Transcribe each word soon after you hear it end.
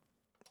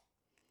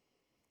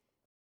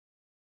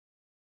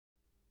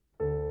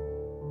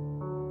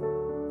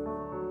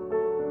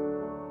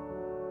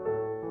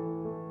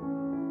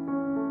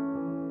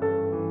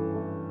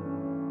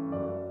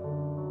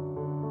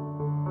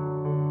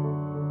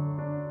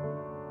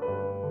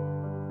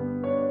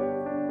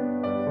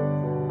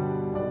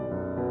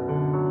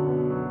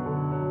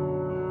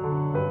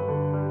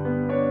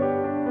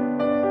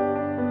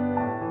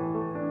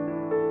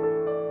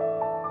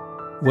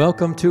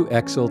Welcome to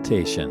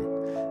Exaltation.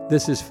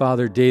 This is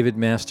Father David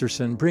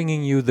Masterson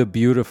bringing you the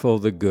beautiful,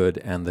 the good,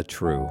 and the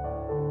true.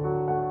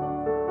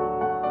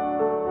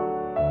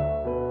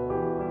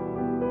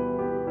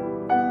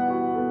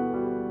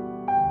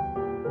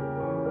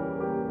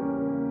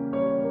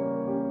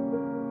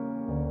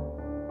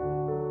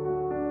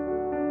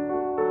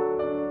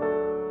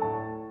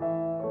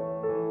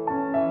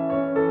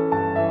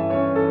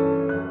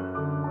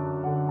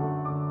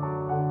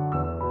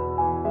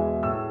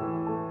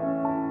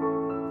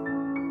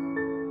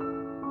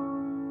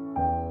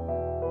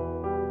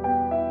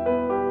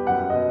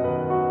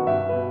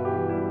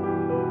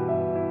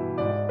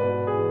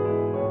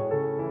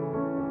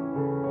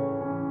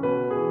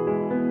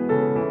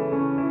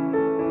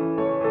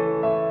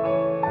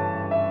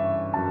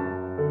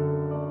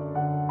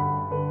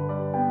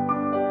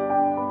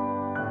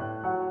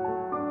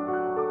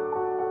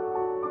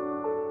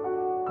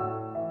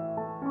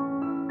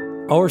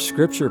 Our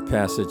scripture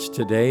passage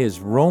today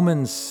is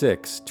Romans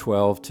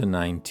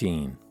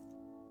 6:12-19.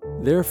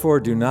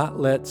 Therefore do not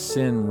let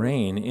sin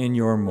reign in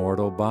your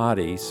mortal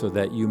body, so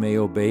that you may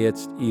obey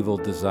its evil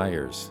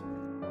desires.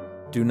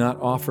 Do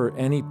not offer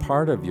any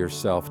part of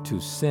yourself to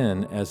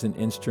sin as an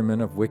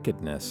instrument of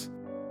wickedness,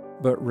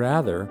 but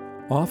rather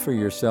offer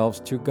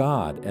yourselves to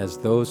God as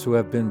those who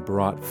have been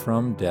brought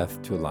from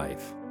death to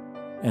life,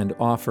 and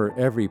offer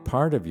every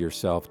part of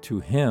yourself to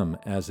Him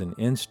as an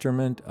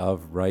instrument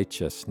of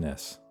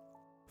righteousness.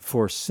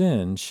 For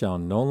sin shall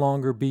no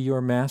longer be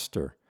your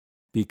master,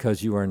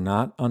 because you are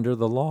not under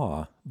the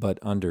law, but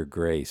under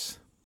grace.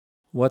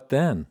 What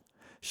then?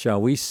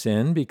 Shall we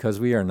sin because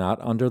we are not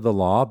under the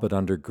law, but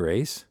under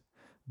grace?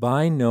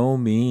 By no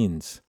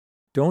means.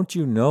 Don't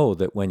you know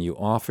that when you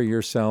offer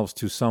yourselves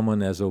to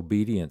someone as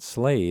obedient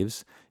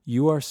slaves,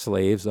 you are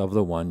slaves of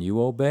the one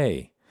you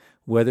obey,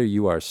 whether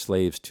you are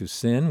slaves to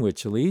sin,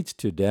 which leads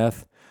to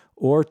death,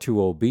 or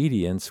to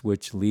obedience,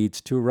 which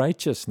leads to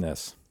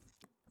righteousness?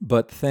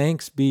 But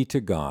thanks be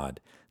to God,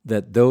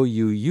 that though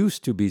you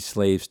used to be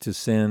slaves to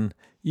sin,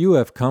 you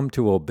have come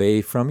to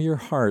obey from your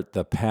heart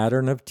the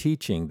pattern of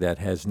teaching that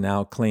has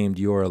now claimed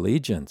your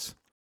allegiance.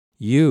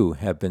 You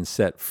have been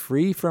set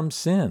free from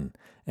sin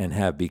and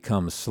have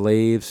become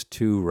slaves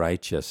to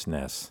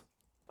righteousness.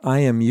 I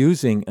am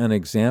using an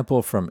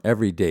example from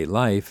everyday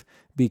life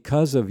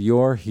because of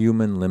your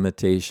human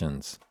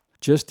limitations.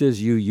 Just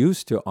as you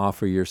used to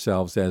offer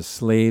yourselves as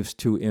slaves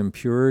to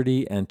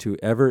impurity and to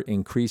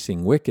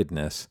ever-increasing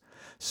wickedness,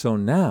 so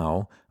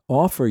now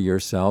offer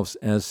yourselves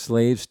as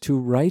slaves to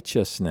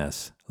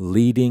righteousness,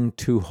 leading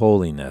to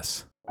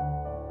holiness.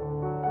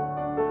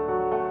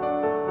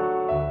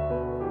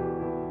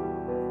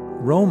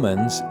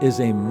 Romans is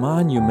a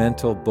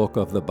monumental book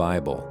of the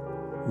Bible.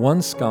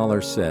 One scholar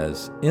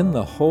says, in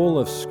the whole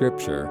of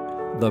Scripture,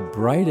 the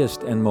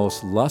brightest and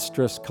most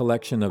lustrous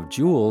collection of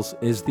jewels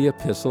is the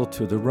Epistle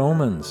to the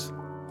Romans.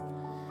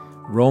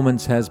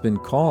 Romans has been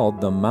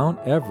called the Mount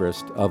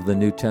Everest of the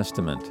New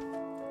Testament.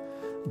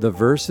 The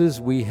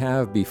verses we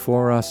have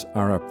before us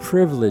are a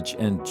privilege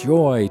and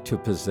joy to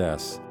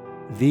possess.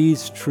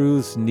 These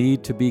truths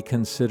need to be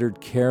considered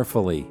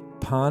carefully,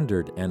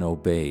 pondered, and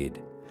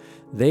obeyed.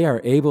 They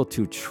are able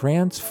to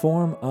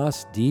transform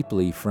us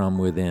deeply from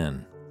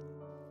within.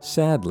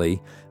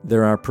 Sadly,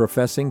 there are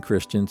professing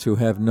Christians who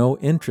have no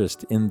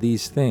interest in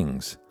these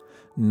things,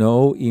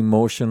 no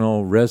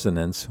emotional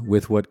resonance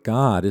with what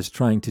God is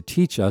trying to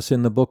teach us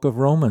in the book of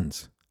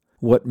Romans.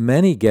 What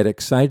many get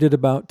excited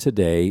about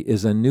today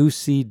is a new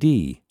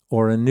CD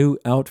or a new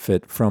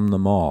outfit from the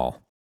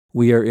mall.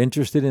 We are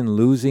interested in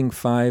losing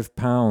 5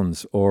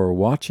 pounds or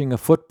watching a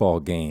football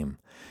game.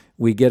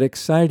 We get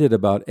excited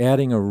about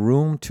adding a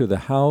room to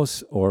the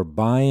house or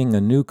buying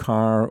a new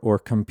car or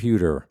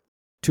computer.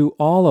 To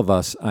all of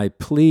us, I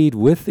plead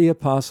with the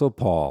Apostle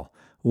Paul,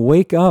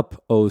 wake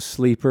up, O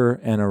sleeper,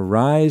 and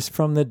arise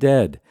from the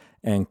dead,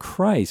 and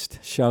Christ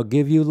shall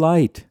give you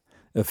light.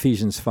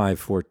 Ephesians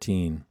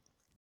 5:14.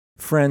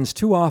 Friends,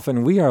 too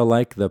often we are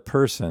like the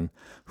person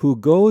who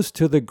goes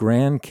to the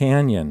Grand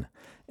Canyon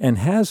and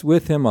has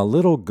with him a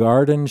little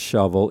garden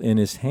shovel in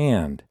his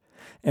hand,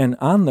 and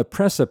on the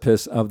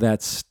precipice of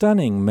that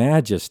stunning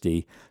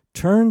majesty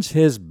turns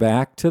his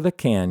back to the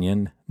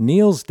canyon,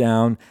 kneels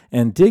down,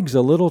 and digs a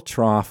little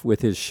trough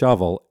with his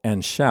shovel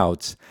and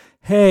shouts,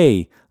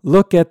 "Hey,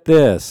 look at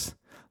this!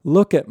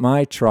 Look at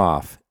my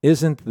trough!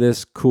 Isn't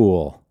this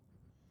cool?"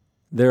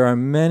 There are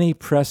many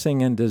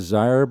pressing and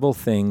desirable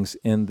things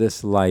in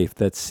this life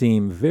that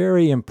seem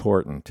very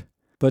important,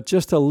 but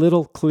just a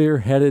little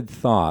clear-headed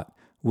thought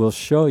will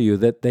show you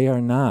that they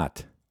are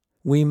not.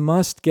 We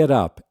must get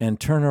up and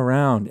turn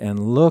around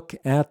and look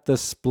at the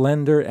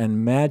splendor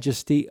and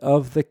majesty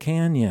of the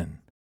canyon.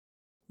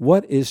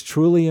 What is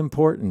truly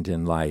important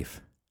in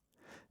life?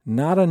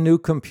 Not a new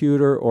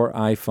computer or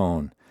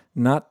iPhone,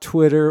 not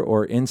Twitter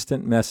or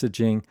instant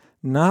messaging,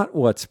 not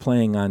what's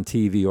playing on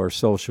TV or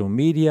social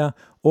media,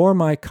 or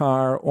my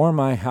car, or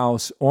my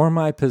house, or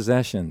my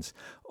possessions.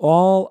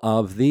 All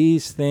of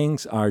these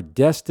things are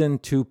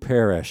destined to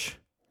perish.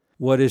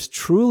 What is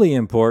truly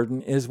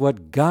important is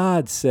what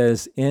God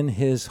says in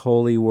His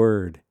holy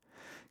word.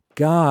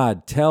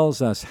 God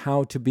tells us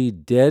how to be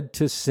dead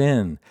to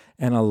sin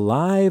and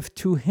alive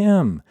to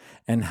Him,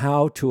 and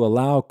how to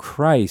allow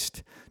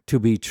Christ to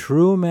be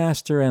true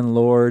Master and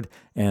Lord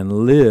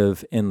and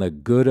live in the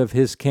good of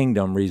His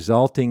kingdom,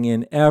 resulting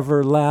in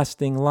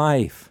everlasting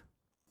life.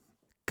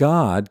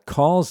 God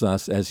calls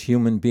us as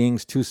human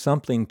beings to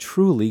something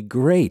truly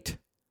great.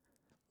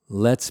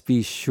 Let's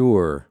be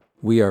sure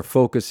we are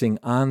focusing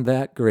on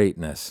that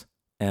greatness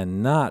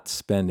and not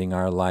spending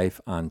our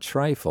life on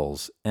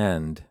trifles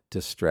and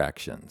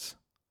distractions.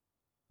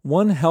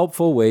 One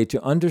helpful way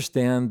to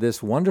understand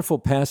this wonderful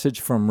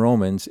passage from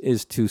Romans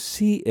is to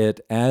see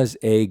it as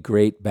a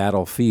great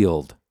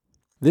battlefield.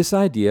 This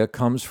idea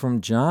comes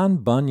from John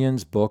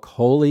Bunyan's book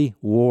Holy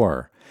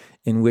War,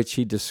 in which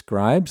he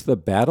describes the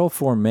battle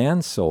for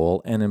man's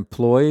soul and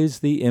employs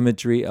the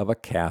imagery of a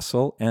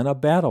castle and a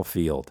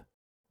battlefield.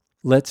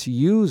 Let's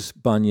use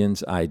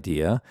Bunyan's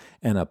idea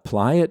and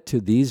apply it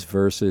to these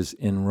verses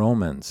in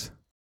Romans.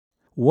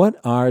 What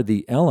are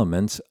the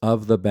elements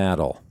of the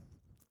battle?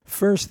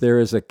 First, there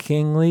is a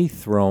kingly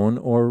throne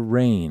or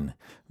reign.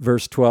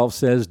 Verse 12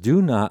 says,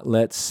 "Do not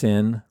let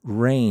sin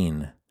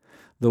reign."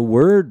 The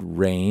word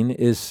reign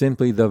is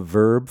simply the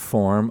verb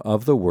form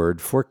of the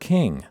word for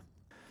king.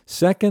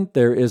 Second,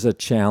 there is a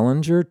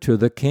challenger to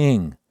the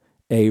king,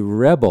 a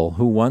rebel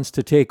who wants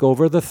to take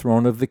over the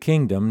throne of the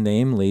kingdom,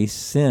 namely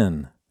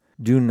sin.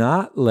 Do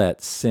not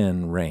let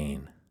sin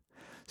reign.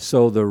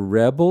 So the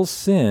rebel's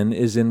sin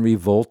is in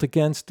revolt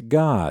against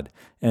God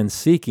and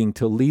seeking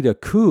to lead a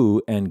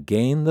coup and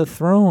gain the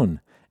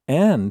throne,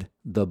 and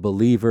the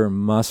believer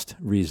must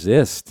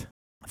resist.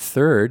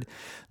 Third,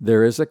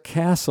 there is a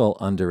castle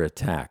under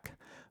attack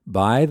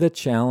by the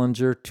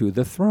challenger to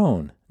the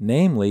throne,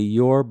 namely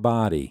your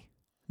body.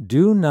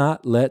 Do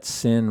not let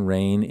sin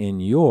reign in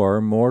your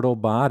mortal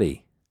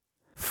body.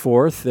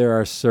 Fourth, there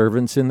are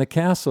servants in the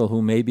castle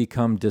who may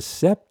become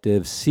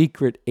deceptive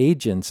secret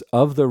agents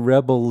of the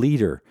rebel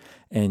leader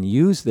and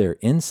use their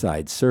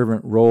inside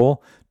servant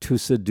role to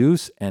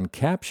seduce and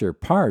capture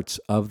parts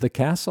of the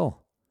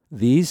castle.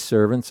 These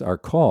servants are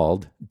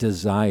called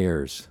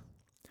desires.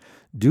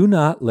 Do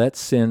not let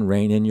sin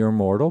reign in your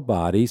mortal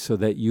body so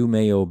that you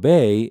may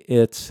obey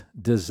its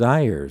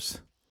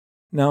desires.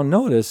 Now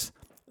notice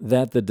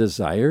that the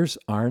desires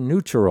are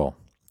neutral.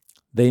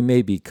 They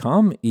may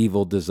become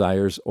evil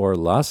desires or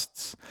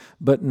lusts,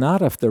 but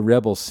not if the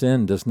rebel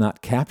sin does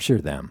not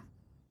capture them.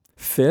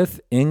 Fifth,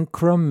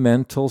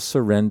 incremental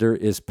surrender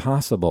is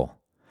possible.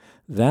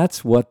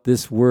 That's what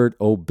this word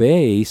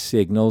obey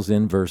signals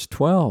in verse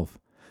 12.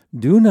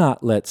 Do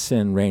not let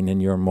sin reign in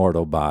your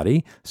mortal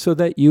body so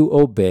that you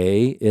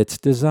obey its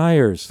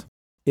desires.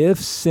 If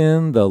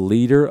sin, the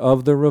leader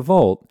of the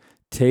revolt,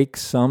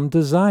 takes some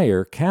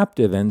desire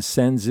captive and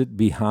sends it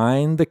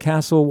behind the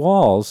castle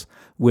walls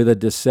with a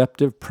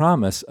deceptive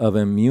promise of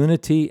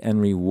immunity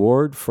and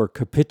reward for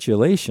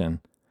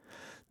capitulation,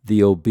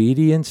 the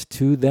obedience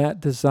to that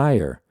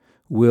desire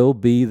will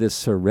be the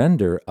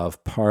surrender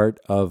of part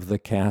of the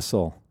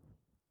castle.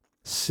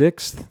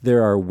 Sixth,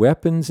 there are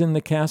weapons in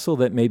the castle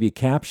that may be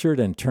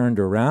captured and turned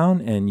around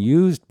and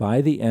used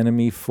by the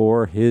enemy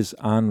for his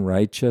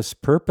unrighteous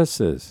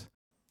purposes.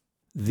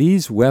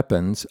 These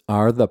weapons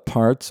are the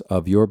parts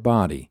of your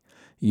body,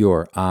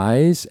 your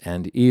eyes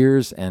and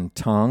ears and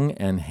tongue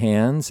and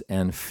hands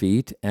and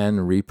feet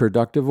and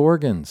reproductive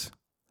organs.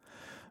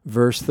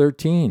 Verse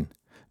 13,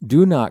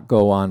 do not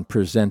go on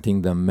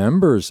presenting the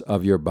members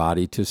of your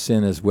body to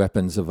sin as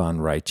weapons of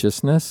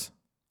unrighteousness.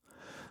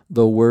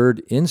 The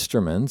word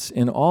instruments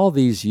in all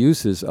these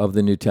uses of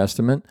the New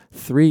Testament,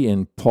 3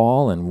 in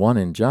Paul and 1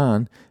 in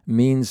John,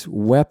 means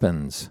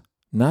weapons,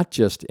 not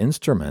just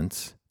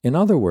instruments. In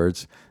other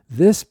words,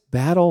 this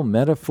battle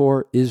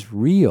metaphor is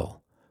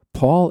real.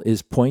 Paul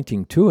is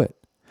pointing to it.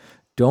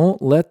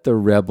 Don't let the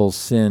rebel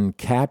sin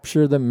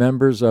capture the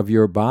members of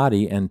your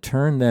body and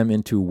turn them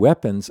into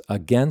weapons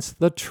against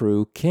the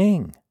true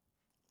king.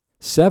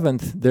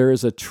 Seventh, there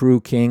is a true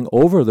king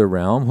over the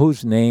realm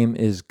whose name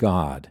is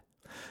God.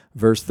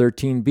 Verse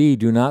 13b,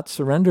 do not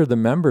surrender the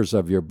members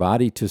of your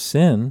body to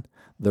sin,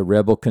 the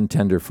rebel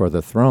contender for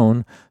the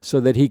throne, so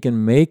that he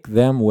can make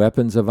them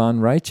weapons of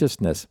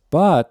unrighteousness,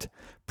 but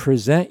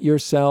present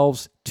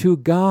yourselves to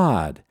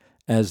God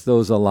as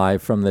those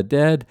alive from the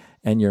dead,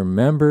 and your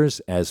members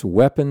as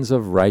weapons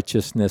of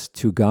righteousness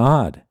to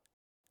God.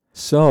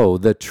 So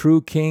the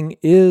true king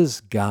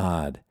is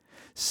God.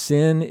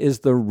 Sin is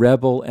the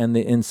rebel and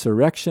the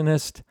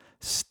insurrectionist.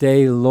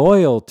 Stay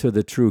loyal to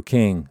the true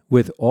king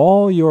with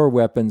all your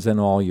weapons and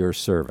all your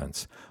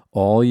servants,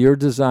 all your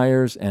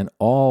desires and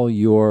all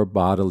your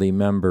bodily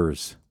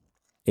members.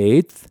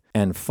 Eighth,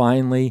 and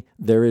finally,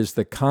 there is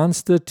the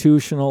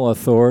constitutional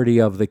authority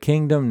of the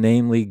kingdom,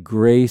 namely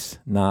grace,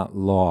 not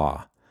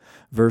law.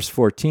 Verse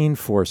 14,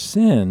 for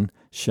sin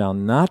shall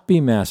not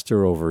be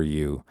master over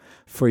you,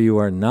 for you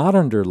are not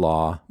under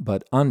law,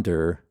 but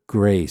under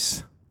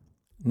grace.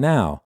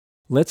 Now,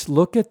 let's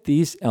look at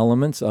these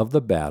elements of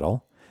the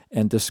battle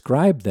and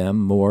describe them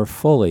more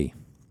fully.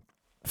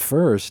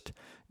 First,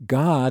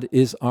 God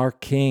is our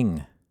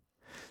king.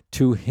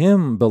 To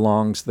him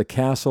belongs the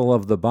castle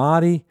of the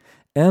body,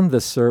 and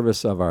the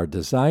service of our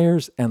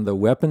desires, and the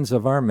weapons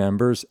of our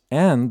members,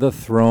 and the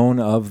throne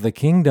of the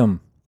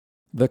kingdom.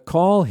 The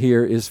call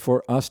here is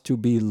for us to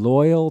be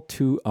loyal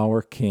to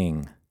our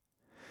King.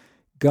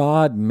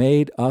 God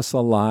made us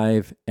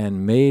alive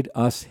and made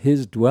us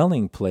His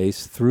dwelling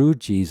place through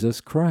Jesus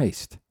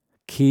Christ.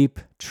 Keep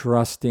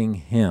trusting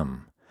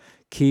Him.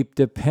 Keep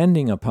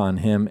depending upon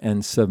Him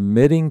and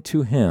submitting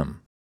to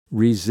Him.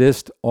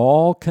 Resist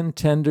all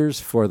contenders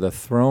for the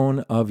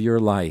throne of your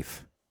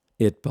life.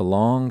 It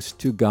belongs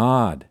to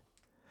God.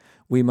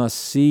 We must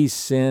see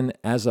sin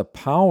as a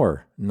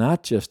power,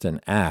 not just an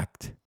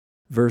act.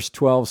 Verse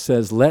 12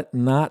 says, "Let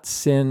not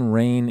sin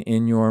reign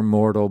in your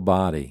mortal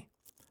body."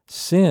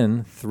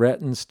 Sin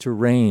threatens to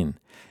reign.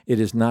 It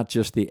is not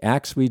just the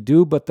acts we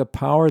do, but the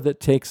power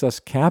that takes us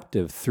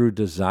captive through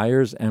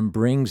desires and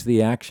brings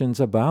the actions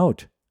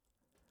about.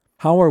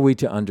 How are we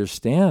to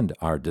understand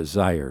our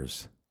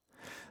desires?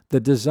 The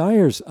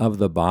desires of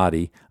the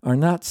body are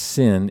not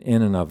sin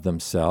in and of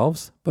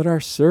themselves, but are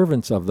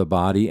servants of the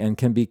body and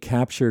can be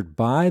captured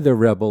by the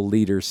rebel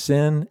leader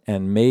sin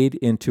and made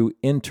into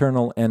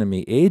internal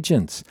enemy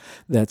agents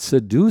that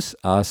seduce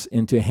us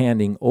into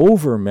handing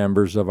over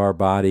members of our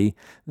body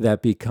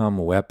that become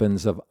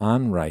weapons of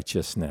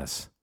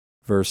unrighteousness.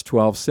 Verse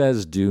 12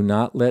 says, "Do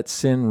not let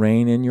sin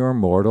reign in your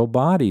mortal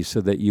body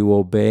so that you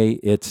obey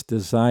its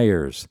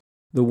desires."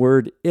 The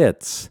word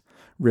 "its"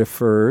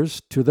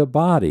 refers to the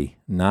body,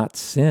 not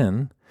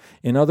sin.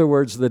 In other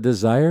words, the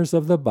desires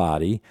of the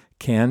body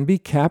can be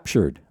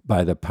captured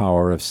by the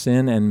power of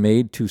sin and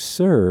made to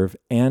serve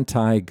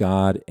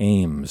anti-God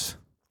aims.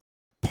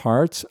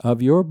 Parts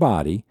of your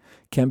body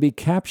can be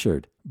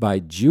captured by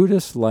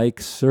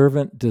Judas-like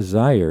servant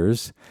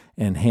desires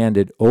and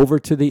handed over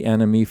to the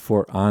enemy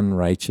for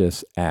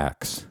unrighteous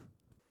acts.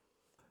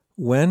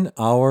 When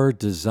our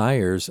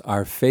desires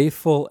are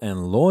faithful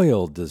and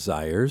loyal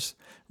desires,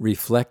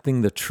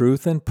 reflecting the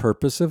truth and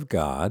purpose of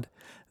God,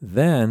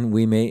 then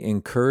we may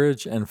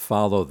encourage and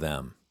follow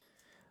them.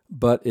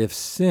 But if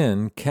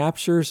sin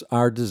captures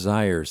our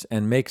desires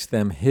and makes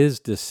them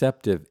His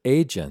deceptive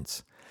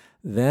agents,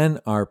 then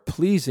our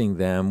pleasing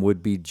them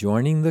would be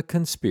joining the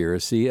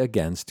conspiracy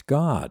against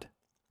God.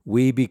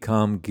 We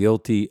become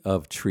guilty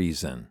of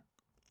treason.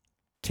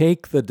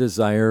 Take the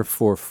desire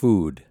for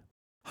food.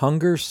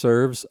 Hunger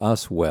serves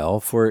us well,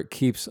 for it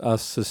keeps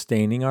us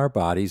sustaining our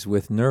bodies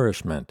with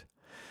nourishment.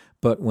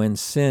 But when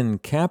sin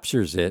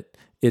captures it,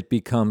 it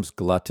becomes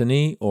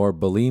gluttony or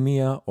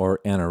bulimia or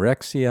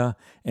anorexia,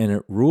 and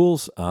it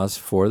rules us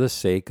for the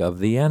sake of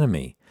the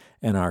enemy.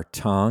 And our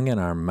tongue and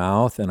our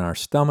mouth and our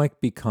stomach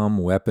become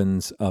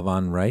weapons of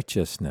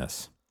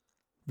unrighteousness.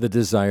 The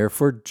desire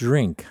for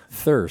drink,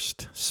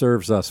 thirst,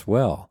 serves us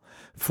well,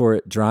 for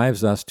it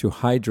drives us to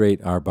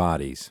hydrate our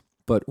bodies.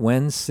 But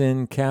when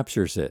sin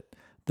captures it,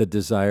 the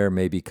desire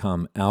may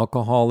become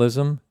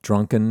alcoholism,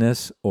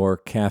 drunkenness, or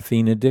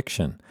caffeine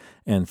addiction,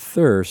 and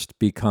thirst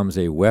becomes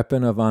a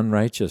weapon of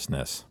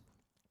unrighteousness.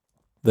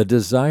 The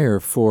desire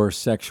for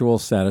sexual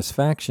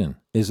satisfaction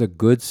is a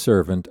good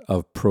servant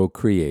of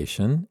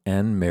procreation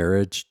and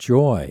marriage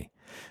joy.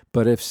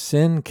 But if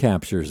sin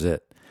captures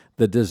it,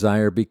 the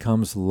desire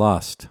becomes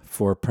lust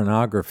for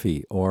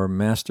pornography or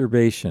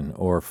masturbation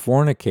or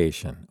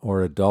fornication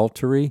or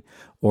adultery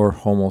or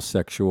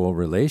homosexual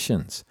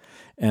relations,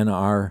 and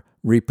our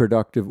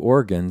reproductive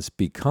organs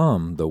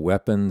become the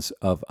weapons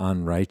of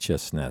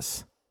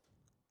unrighteousness.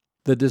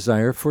 The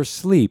desire for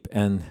sleep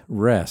and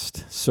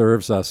rest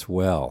serves us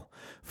well,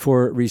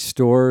 for it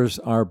restores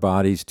our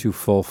bodies to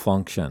full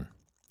function.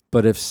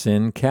 But if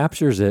sin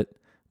captures it,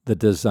 the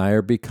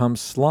desire becomes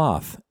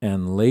sloth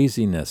and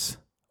laziness,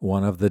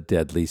 one of the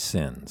deadly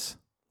sins.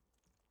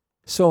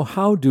 So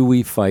how do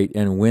we fight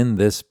and win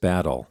this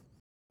battle?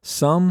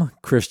 Some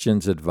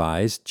Christians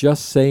advise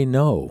just say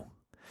no.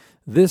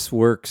 This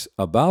works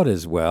about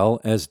as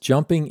well as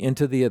jumping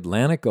into the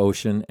Atlantic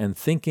Ocean and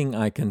thinking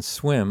I can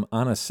swim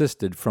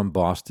unassisted from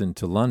Boston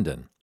to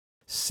London.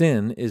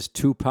 Sin is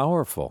too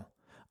powerful.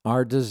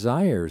 Our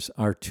desires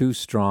are too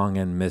strong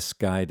and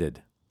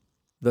misguided.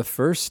 The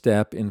first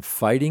step in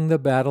fighting the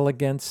battle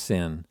against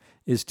sin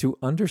is to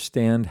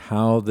understand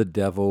how the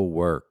devil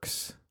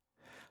works.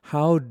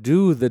 How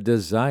do the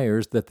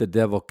desires that the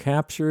devil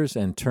captures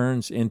and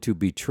turns into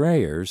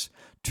betrayers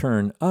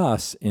turn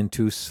us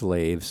into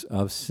slaves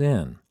of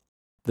sin?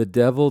 The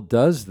devil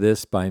does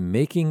this by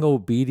making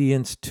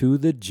obedience to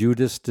the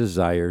Judas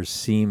desires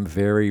seem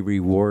very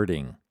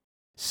rewarding.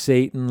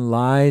 Satan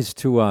lies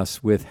to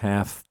us with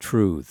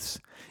half-truths.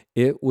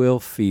 It will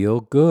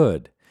feel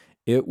good.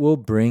 It will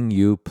bring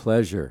you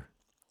pleasure.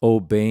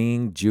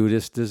 Obeying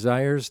Judas'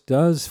 desires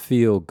does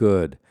feel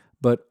good,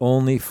 but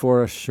only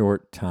for a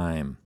short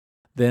time.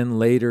 Then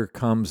later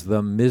comes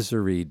the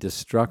misery,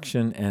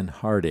 destruction, and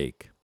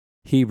heartache.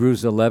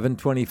 Hebrews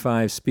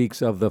 11:25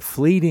 speaks of the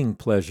fleeting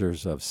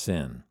pleasures of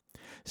sin.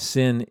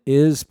 Sin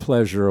is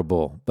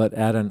pleasurable, but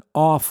at an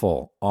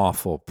awful,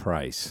 awful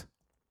price.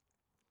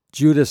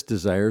 Judas'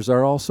 desires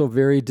are also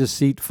very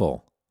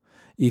deceitful.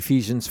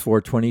 Ephesians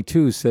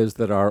 4:22 says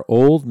that our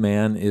old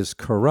man is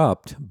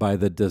corrupt by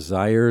the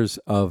desires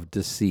of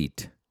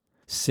deceit.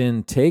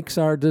 Sin takes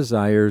our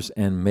desires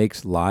and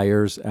makes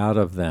liars out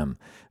of them.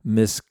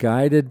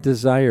 Misguided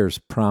desires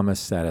promise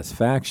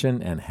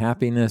satisfaction and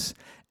happiness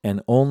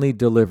and only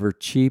deliver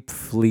cheap,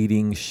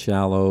 fleeting,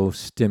 shallow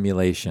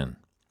stimulation.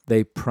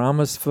 They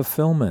promise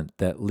fulfillment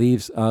that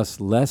leaves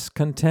us less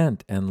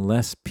content and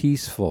less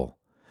peaceful.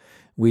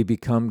 We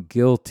become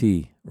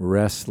guilty,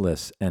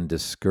 restless, and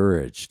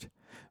discouraged.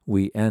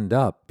 We end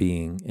up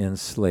being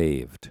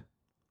enslaved.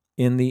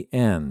 In the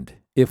end,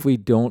 if we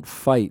don't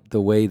fight the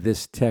way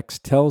this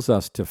text tells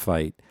us to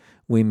fight,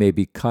 we may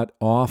be cut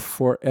off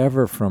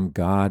forever from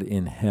God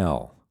in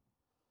hell.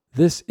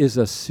 This is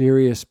a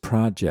serious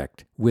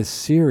project with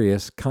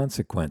serious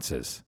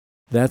consequences.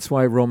 That's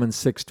why Romans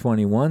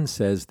 6:21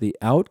 says the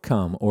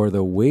outcome or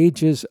the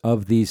wages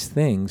of these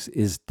things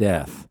is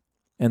death.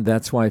 And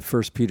that's why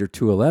 1 Peter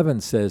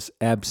 2:11 says,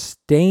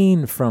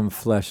 abstain from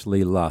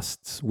fleshly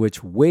lusts,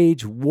 which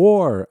wage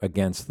war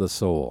against the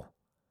soul.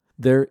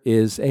 There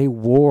is a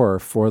war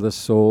for the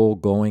soul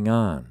going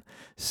on.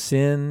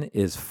 Sin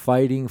is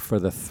fighting for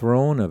the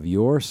throne of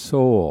your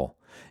soul.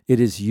 It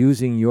is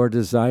using your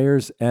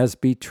desires as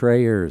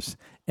betrayers,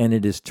 and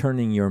it is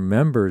turning your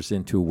members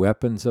into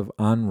weapons of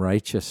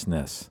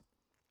unrighteousness.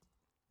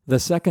 The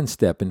second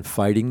step in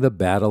fighting the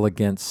battle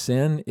against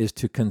sin is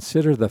to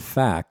consider the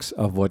facts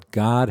of what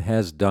God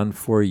has done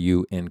for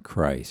you in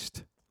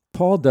Christ.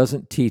 Paul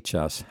doesn't teach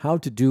us how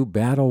to do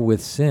battle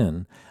with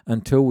sin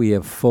until we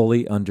have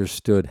fully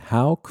understood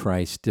how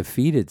Christ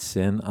defeated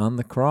sin on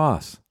the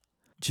cross.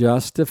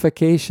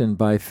 Justification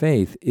by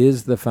faith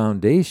is the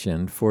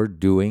foundation for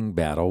doing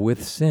battle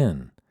with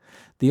sin.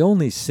 The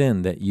only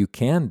sin that you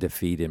can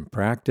defeat in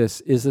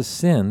practice is a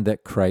sin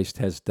that Christ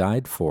has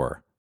died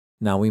for.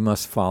 Now we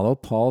must follow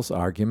Paul's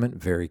argument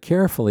very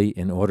carefully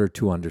in order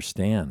to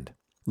understand.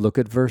 Look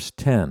at verse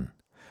 10.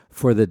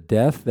 For the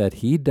death that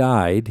he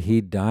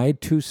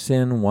died to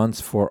sin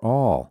once for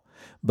all.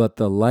 But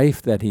the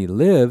life that he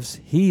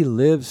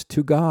lives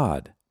to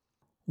God.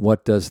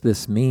 What does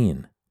this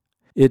mean?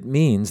 It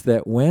means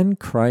that when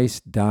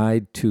Christ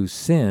died to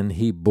sin,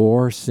 he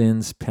bore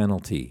sin's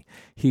penalty.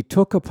 He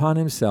took upon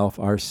himself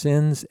our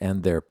sins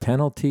and their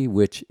penalty,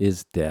 which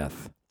is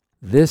death.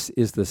 This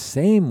is the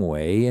same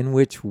way in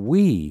which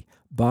we,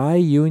 by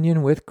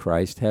union with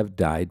Christ, have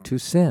died to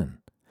sin.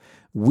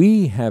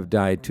 We have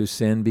died to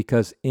sin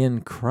because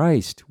in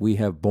Christ we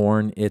have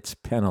borne its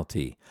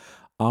penalty.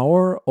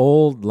 Our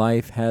old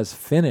life has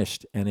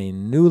finished and a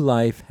new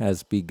life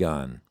has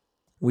begun.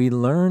 We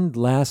learned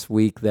last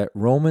week that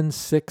Romans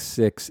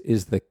 6:6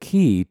 is the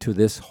key to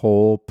this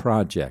whole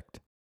project.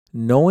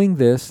 Knowing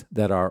this,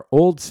 that our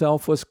old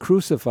self was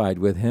crucified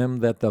with him,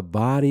 that the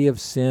body of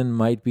sin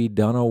might be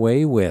done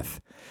away with,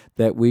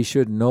 that we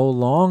should no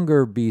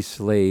longer be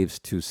slaves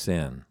to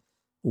sin.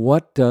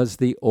 What does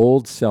the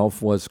old self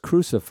was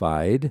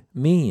crucified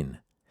mean?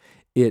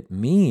 It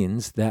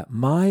means that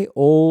my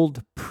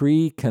old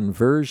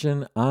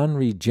pre-conversion,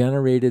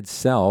 unregenerated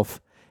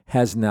self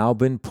has now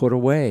been put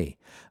away.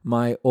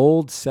 My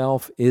old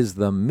self is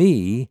the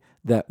me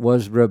that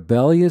was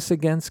rebellious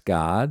against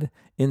God,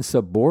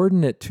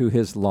 insubordinate to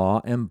his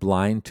law, and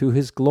blind to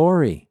his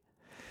glory.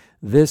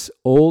 This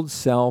old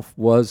self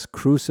was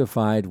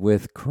crucified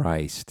with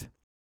Christ.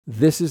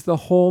 This is the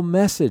whole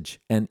message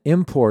and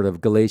import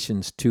of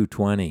Galatians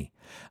 2:20.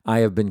 I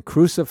have been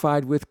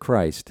crucified with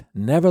Christ.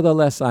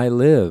 Nevertheless I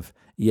live,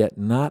 yet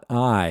not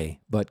I,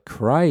 but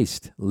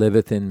Christ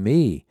liveth in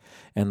me.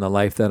 And the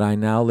life that I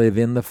now live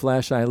in the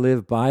flesh, I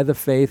live by the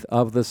faith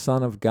of the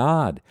Son of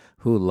God,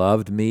 who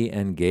loved me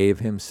and gave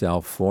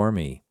himself for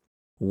me.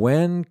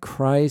 When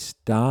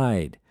Christ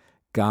died,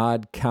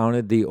 God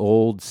counted the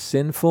old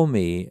sinful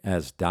me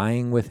as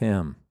dying with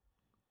him.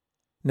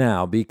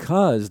 Now,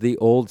 because the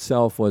old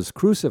self was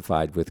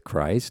crucified with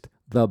Christ,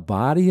 the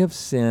body of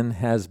sin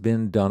has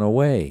been done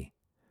away.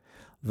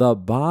 The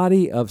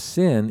body of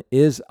sin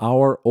is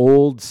our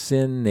old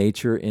sin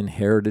nature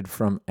inherited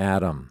from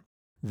Adam.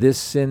 This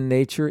sin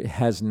nature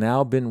has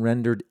now been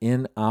rendered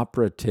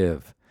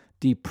inoperative,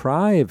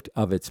 deprived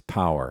of its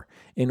power,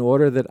 in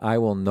order that I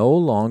will no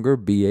longer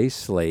be a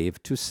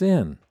slave to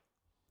sin.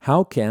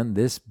 How can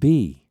this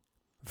be?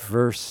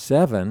 Verse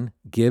 7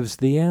 gives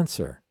the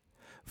answer.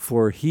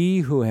 For he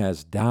who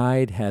has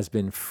died has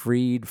been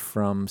freed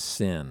from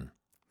sin.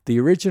 The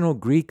original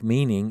Greek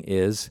meaning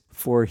is,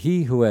 for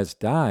he who has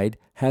died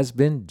has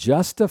been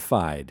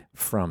justified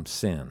from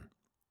sin.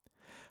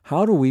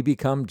 How do we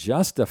become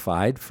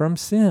justified from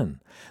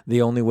sin?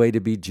 The only way to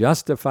be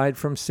justified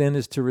from sin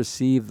is to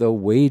receive the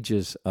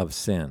wages of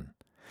sin.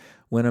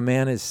 When a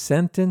man is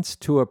sentenced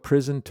to a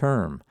prison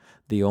term,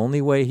 the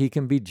only way he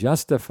can be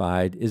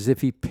justified is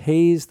if he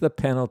pays the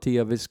penalty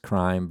of his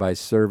crime by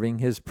serving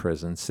his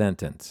prison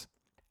sentence.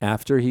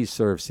 After he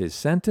serves his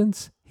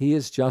sentence, he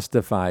is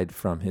justified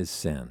from his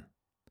sin.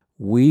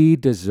 We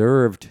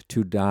deserved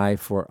to die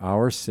for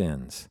our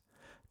sins.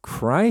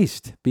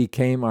 Christ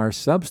became our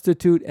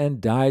substitute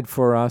and died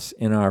for us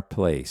in our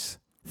place.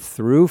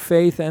 Through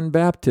faith and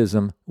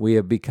baptism, we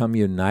have become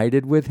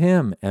united with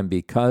him, and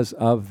because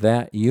of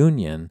that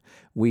union,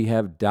 we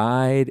have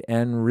died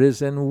and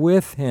risen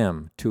with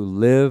him to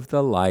live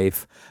the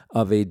life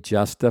of a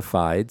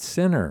justified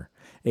sinner,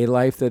 a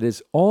life that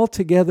is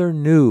altogether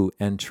new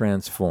and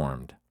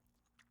transformed.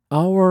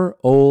 Our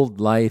old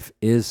life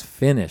is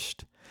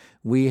finished.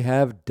 We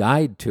have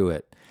died to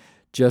it.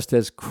 Just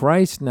as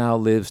Christ now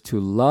lives to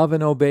love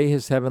and obey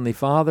his heavenly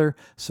Father,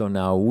 so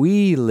now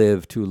we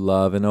live to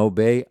love and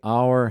obey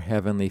our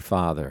heavenly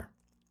Father.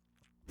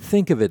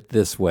 Think of it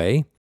this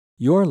way.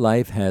 Your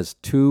life has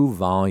 2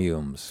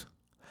 volumes.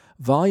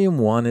 Volume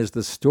 1 is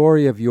the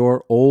story of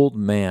your old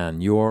man,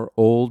 your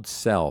old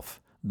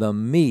self, the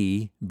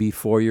me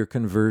before your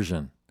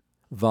conversion.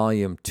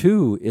 Volume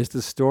 2 is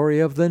the story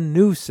of the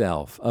new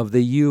self, of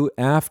the you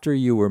after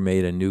you were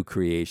made a new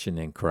creation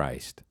in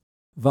Christ.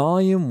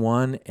 Volume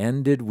 1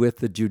 ended with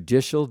the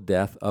judicial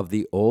death of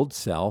the old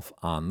self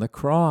on the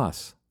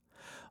cross.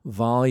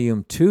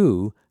 Volume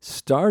 2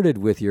 started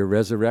with your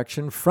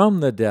resurrection from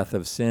the death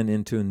of sin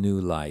into new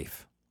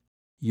life.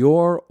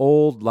 Your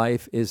old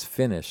life is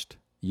finished.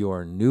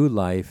 Your new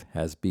life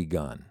has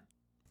begun.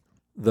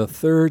 The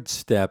third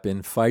step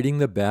in fighting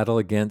the battle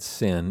against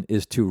sin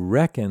is to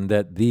reckon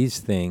that these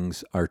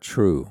things are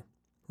true.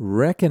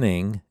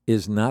 Reckoning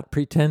is not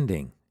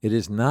pretending. It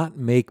is not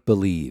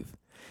make-believe.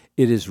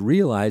 It is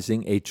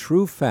realizing a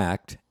true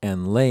fact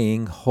and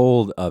laying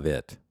hold of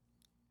it.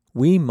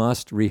 We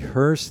must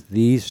rehearse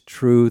these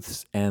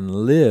truths and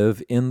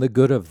live in the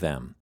good of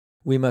them.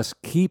 We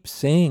must keep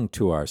saying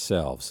to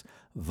ourselves,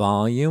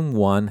 Volume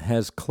 1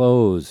 has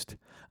closed.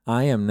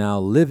 I am now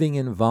living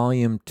in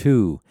Volume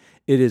 2.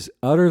 It is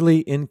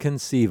utterly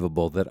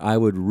inconceivable that I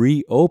would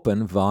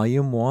reopen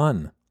Volume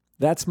 1.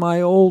 That's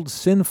my old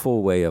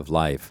sinful way of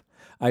life.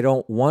 I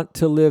don't want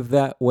to live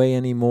that way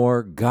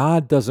anymore.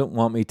 God doesn't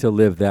want me to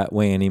live that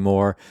way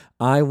anymore.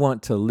 I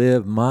want to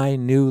live my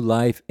new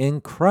life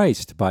in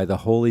Christ by the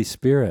Holy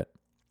Spirit.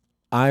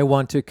 I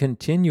want to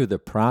continue the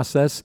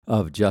process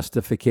of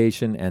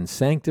justification and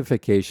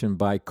sanctification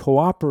by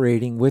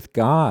cooperating with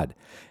God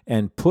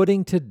and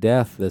putting to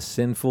death the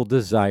sinful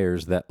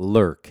desires that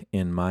lurk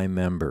in my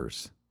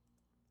members.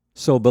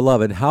 So,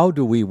 beloved, how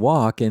do we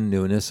walk in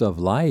newness of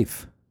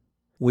life?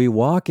 We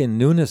walk in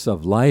newness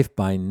of life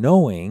by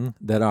knowing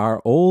that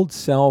our old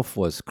self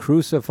was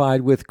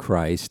crucified with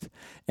Christ,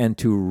 and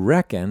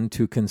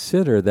to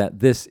consider that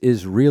this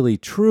is really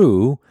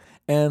true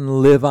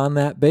and live on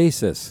that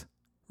basis.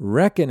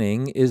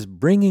 Reckoning is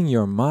bringing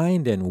your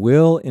mind and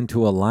will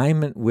into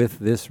alignment with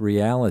this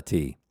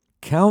reality.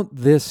 Count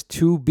this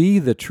to be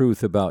the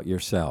truth about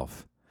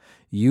yourself.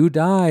 You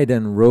died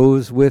and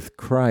rose with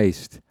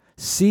Christ.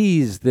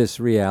 Seize this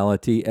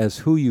reality as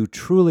who you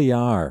truly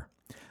are.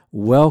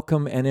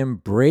 Welcome and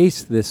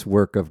embrace this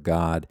work of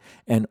God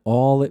and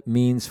all it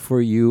means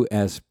for you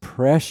as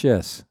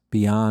precious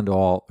beyond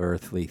all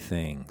earthly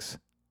things.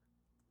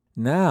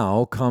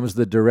 Now comes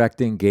the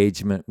direct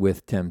engagement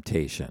with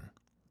temptation.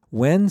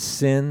 When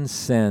sin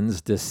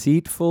sends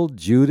deceitful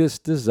Judas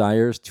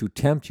desires to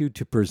tempt you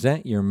to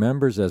present your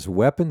members as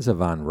weapons of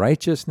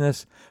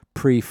unrighteousness,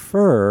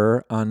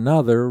 prefer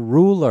another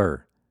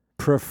ruler.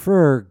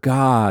 Prefer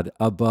God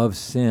above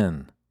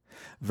sin.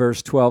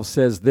 Verse 12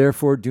 says,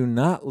 Therefore do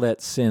not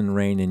let sin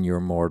reign in your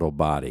mortal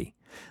body.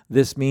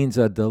 This means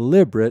a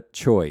deliberate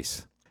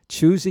choice.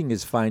 Choosing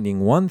is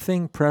finding one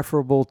thing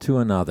preferable to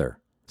another.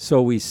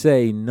 So we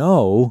say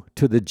no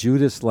to the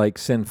Judas-like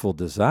sinful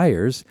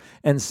desires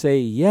and say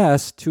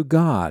yes to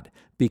God,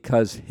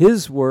 because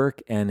His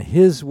work and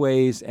His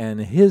ways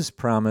and His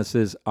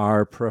promises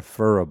are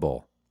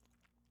preferable.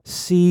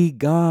 See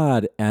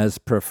God as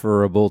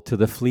preferable to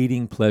the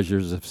fleeting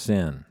pleasures of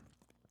sin.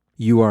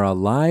 You are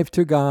alive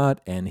to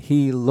God, and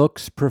He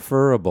looks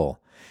preferable.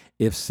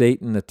 If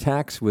Satan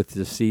attacks with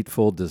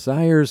deceitful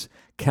desires,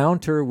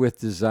 counter with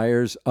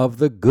desires of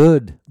the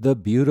good, the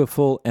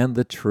beautiful, and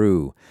the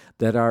true,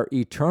 that are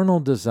eternal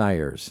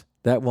desires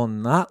that will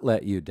not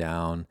let you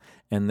down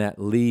and that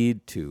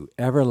lead to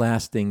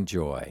everlasting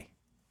joy.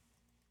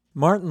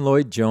 Martin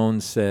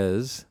Lloyd-Jones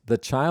says, The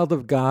child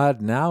of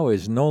God now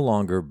is no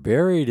longer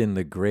buried in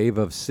the grave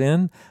of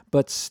sin,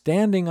 but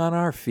standing on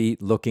our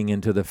feet looking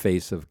into the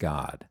face of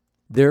God.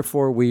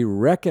 Therefore we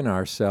reckon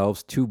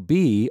ourselves to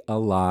be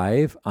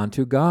alive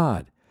unto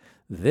God.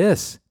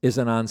 This is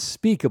an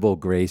unspeakable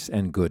grace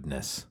and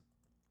goodness.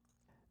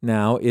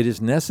 Now it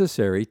is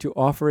necessary to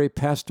offer a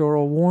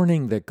pastoral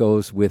warning that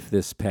goes with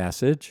this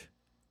passage.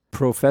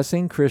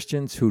 Professing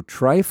Christians who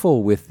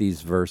trifle with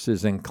these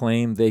verses and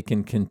claim they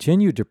can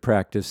continue to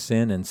practice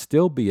sin and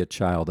still be a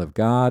child of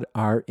God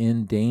are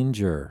in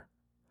danger.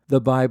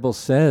 The Bible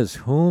says,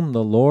 Whom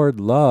the Lord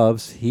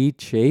loves, He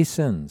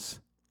chastens.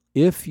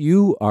 If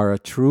you are a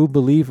true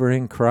believer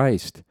in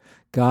Christ,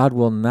 God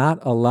will not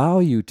allow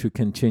you to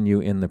continue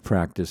in the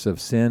practice of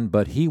sin,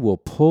 but He will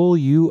pull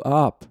you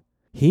up.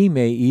 He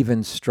may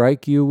even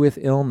strike you with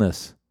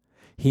illness.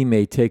 He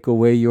may take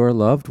away your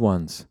loved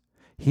ones.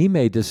 He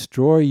may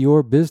destroy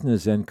your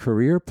business and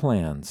career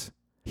plans.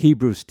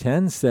 Hebrews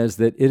 10 says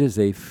that it is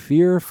a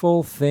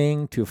fearful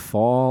thing to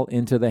fall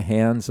into the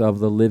hands of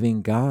the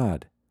living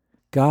God.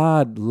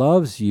 God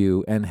loves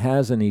you and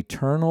has an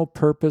eternal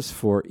purpose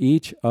for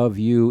each of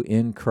you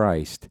in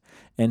Christ,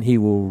 and He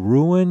will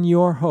ruin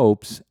your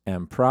hopes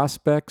and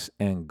prospects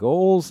and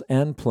goals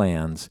and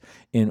plans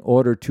in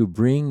order to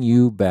bring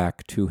you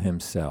back to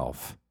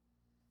Himself.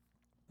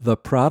 The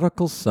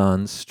prodigal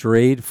son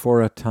strayed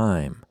for a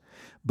time,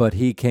 but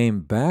he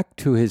came back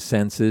to his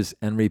senses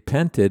and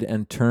repented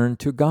and turned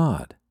to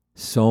God.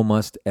 So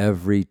must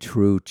every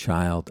true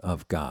child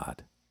of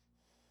God.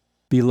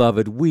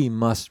 Beloved, we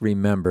must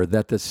remember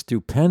that the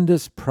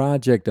stupendous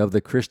project of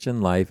the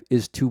Christian life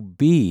is to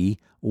be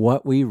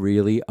what we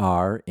really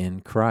are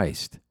in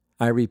Christ.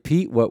 I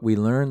repeat what we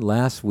learned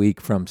last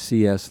week from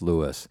C.S.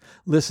 Lewis.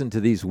 Listen to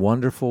these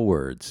wonderful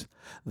words.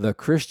 The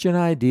Christian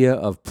idea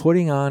of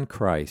putting on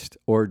Christ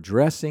or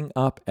dressing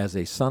up as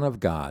a son of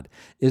God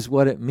is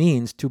what it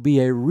means to be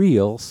a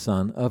real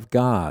son of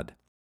God.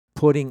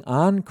 Putting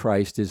on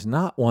Christ is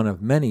not one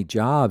of many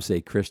jobs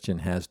a Christian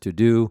has to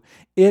do.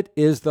 It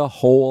is the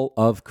whole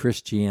of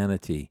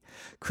Christianity.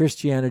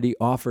 Christianity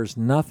offers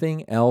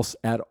nothing else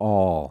at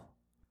all.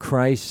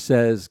 Christ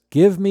says,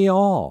 "Give me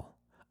all.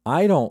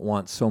 I don't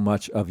want so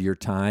much of your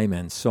time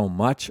and so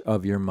much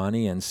of your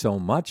money and so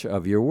much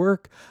of your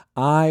work.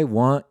 I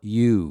want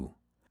you.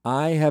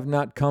 I have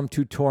not come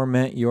to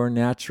torment your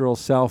natural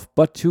self,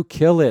 but to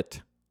kill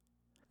it.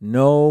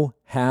 No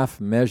half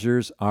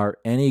measures are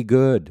any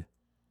good.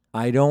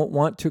 I don't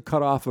want to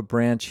cut off a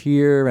branch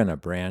here and a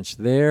branch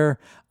there.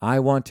 I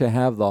want to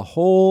have the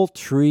whole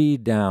tree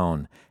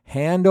down.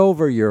 Hand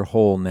over your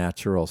whole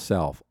natural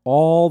self,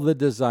 all the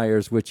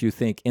desires which you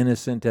think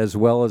innocent as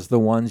well as the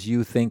ones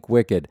you think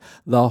wicked,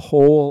 the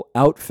whole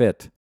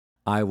outfit.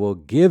 I will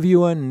give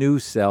you a new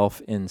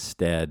self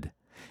instead.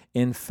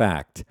 In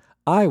fact,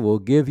 I will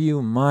give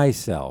you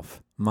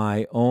myself.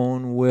 My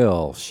own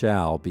will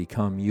shall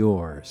become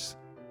yours."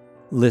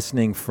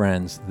 Listening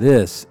friends,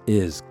 this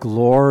is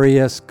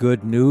glorious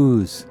good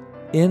news.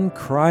 In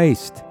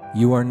Christ,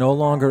 you are no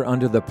longer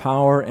under the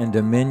power and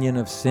dominion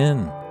of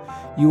sin.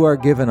 You are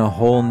given a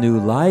whole new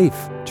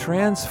life,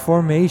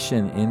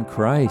 transformation in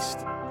Christ.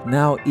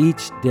 Now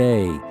each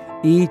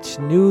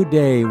new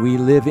day, we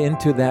live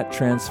into that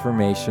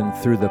transformation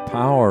through the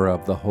power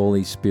of the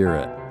Holy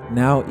Spirit.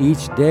 Now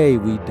each day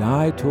we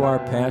die to our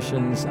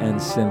passions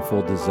and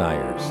sinful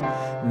desires.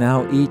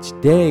 Now each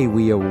day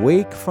we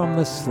awake from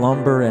the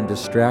slumber and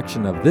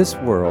distraction of this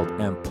world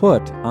and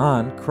put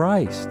on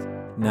Christ.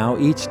 Now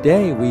each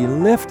day we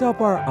lift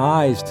up our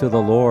eyes to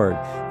the Lord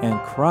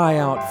and cry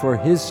out for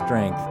His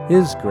strength,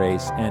 His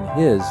grace, and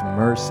His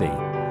mercy.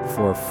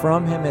 For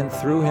from Him and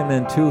through Him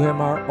and to Him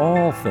are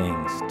all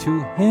things.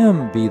 To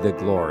Him be the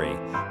glory,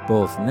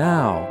 both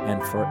now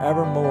and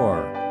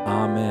forevermore.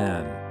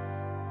 Amen.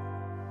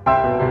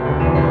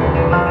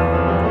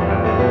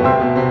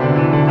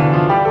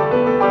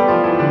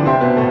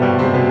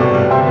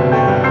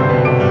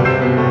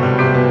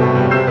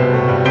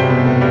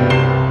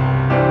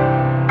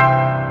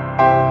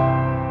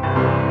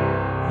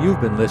 You've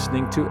been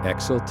listening to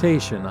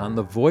Exaltation on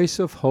the Voice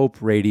of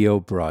Hope radio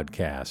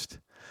broadcast.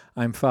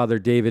 I'm Father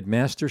David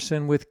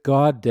Masterson with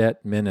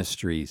Gaudete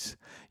Ministries.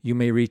 You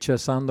may reach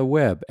us on the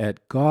web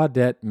at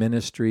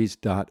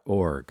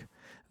gaudetministries.org.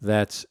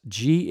 That's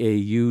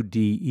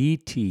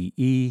GAUDETE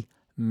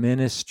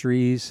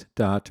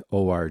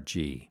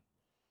ministries.org.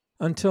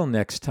 Until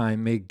next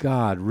time, may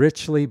God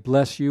richly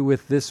bless you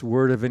with this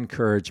word of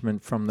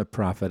encouragement from the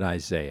prophet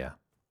Isaiah.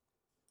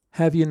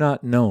 Have you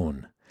not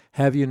known?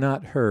 Have you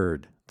not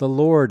heard? The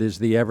Lord is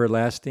the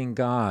everlasting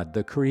God,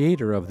 the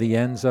creator of the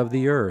ends of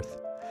the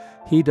earth.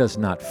 He does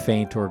not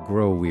faint or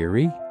grow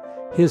weary.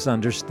 His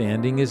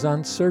understanding is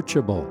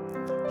unsearchable.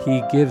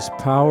 He gives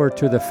power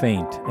to the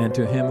faint, and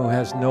to him who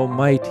has no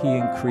might he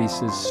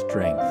increases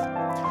strength.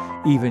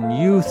 Even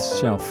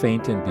youths shall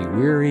faint and be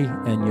weary,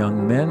 and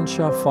young men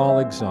shall fall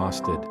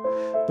exhausted.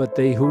 But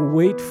they who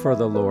wait for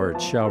the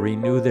Lord shall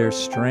renew their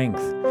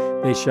strength.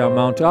 They shall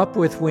mount up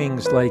with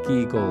wings like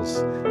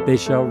eagles. They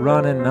shall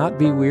run and not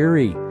be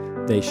weary.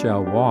 They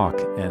shall walk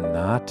and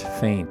not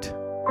faint.